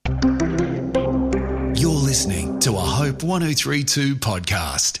to a Hope 1032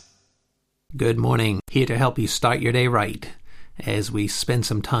 podcast. Good morning. Here to help you start your day right as we spend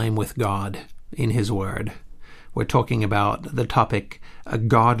some time with God in His Word. We're talking about the topic, a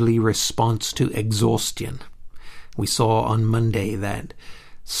godly response to exhaustion. We saw on Monday that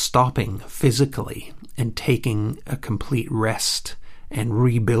stopping physically and taking a complete rest and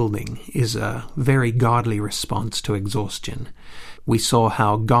rebuilding is a very godly response to exhaustion. We saw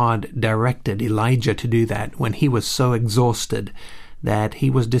how God directed Elijah to do that when he was so exhausted that he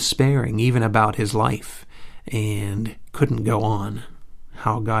was despairing even about his life and couldn't go on.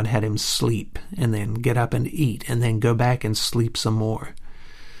 How God had him sleep and then get up and eat and then go back and sleep some more.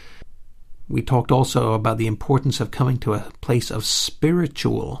 We talked also about the importance of coming to a place of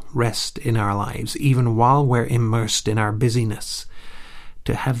spiritual rest in our lives, even while we're immersed in our busyness,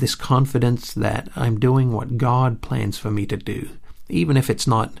 to have this confidence that I'm doing what God plans for me to do, even if it's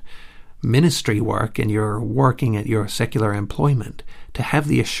not ministry work and you're working at your secular employment, to have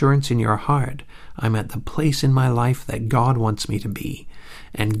the assurance in your heart, I'm at the place in my life that God wants me to be,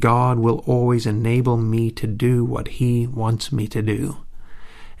 and God will always enable me to do what He wants me to do.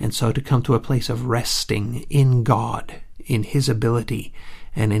 And so to come to a place of resting in God, in His ability,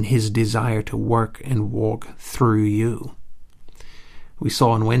 and in His desire to work and walk through you. We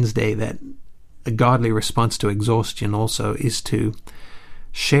saw on Wednesday that a godly response to exhaustion also is to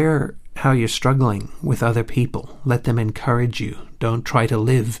share how you're struggling with other people. Let them encourage you. Don't try to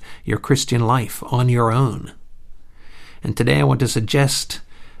live your Christian life on your own. And today I want to suggest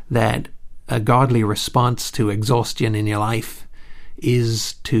that a godly response to exhaustion in your life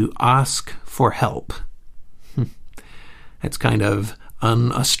is to ask for help. That's kind of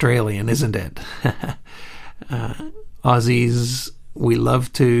un-Australian, isn't it? Aussies, we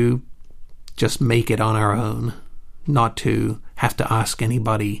love to just make it on our own, not to have to ask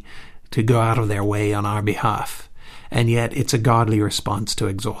anybody to go out of their way on our behalf. And yet it's a godly response to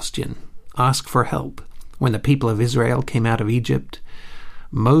exhaustion. Ask for help. When the people of Israel came out of Egypt,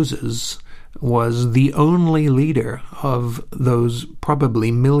 Moses was the only leader of those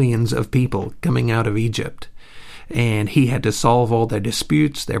probably millions of people coming out of Egypt. And he had to solve all their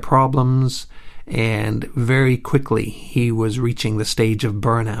disputes, their problems, and very quickly he was reaching the stage of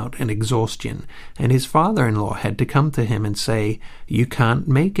burnout and exhaustion. And his father-in-law had to come to him and say, you can't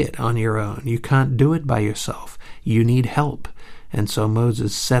make it on your own. You can't do it by yourself. You need help. And so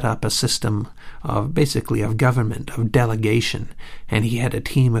Moses set up a system of government, of delegation, and he had a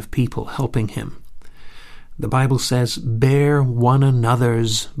team of people helping him. The Bible says, bear one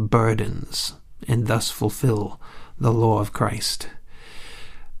another's burdens and thus fulfill the law of Christ.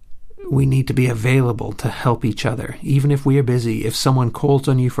 We need to be available to help each other, even if we are busy. If someone calls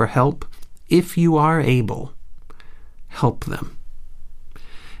on you for help, if you are able, help them.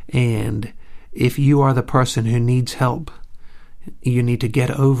 And if you are the person who needs help, you need to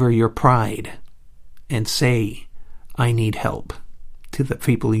get over your pride and say, I need help, to the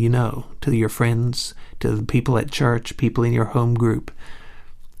people you know, to your friends, to the people at church, people in your home group,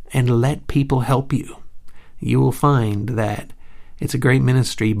 and let people help you. You will find that it's a great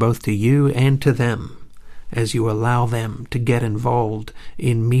ministry both to you and to them as you allow them to get involved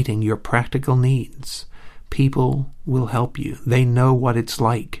in meeting your practical needs. People will help you. They know what it's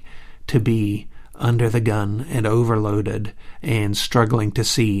like to be under the gun and overloaded and struggling to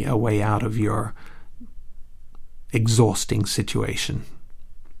see a way out of your exhausting situation.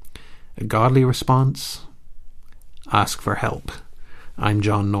 A godly response? Ask for help. I'm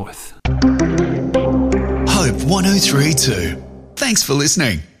John North. Hope 1032. Thanks for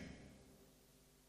listening.